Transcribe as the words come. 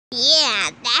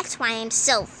That's why I'm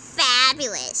so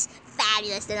fabulous.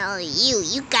 Fabulous than all of you.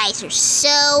 You guys are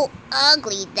so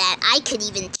ugly that I could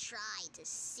even try to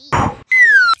see how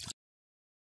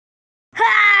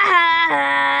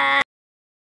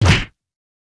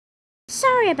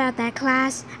Sorry about that,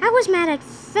 class. I was mad at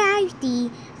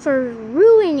Faggy for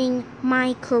ruining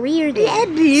my career there.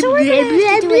 So we're gonna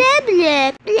have to do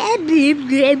it.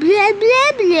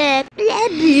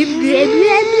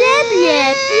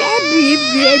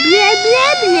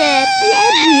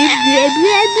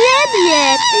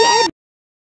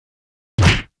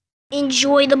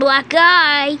 Enjoy the black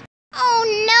eye. Oh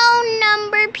no,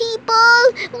 number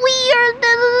people! We are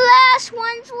the last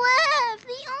ones left!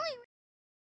 The only...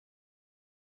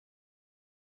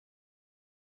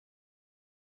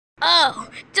 Oh,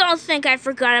 don't think I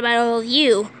forgot about all of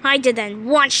you. I did that in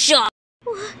one shot.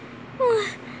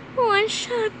 One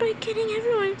shot by getting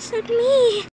everyone except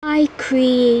me. I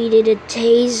created a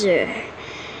taser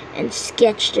and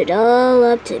sketched it all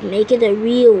up to make it a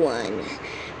real one.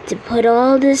 To put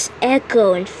all this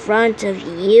echo in front of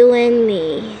you and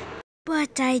me.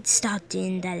 But I'd stopped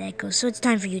doing that echo, so it's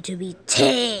time for you to be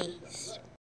tased.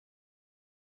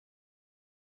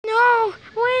 No,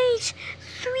 wait,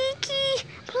 Squeaky,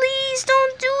 please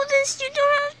don't do this. You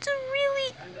don't have to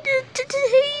really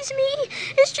tase me.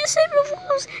 It's just April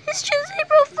Fool's. It's just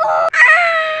April Fool's.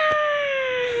 Ah!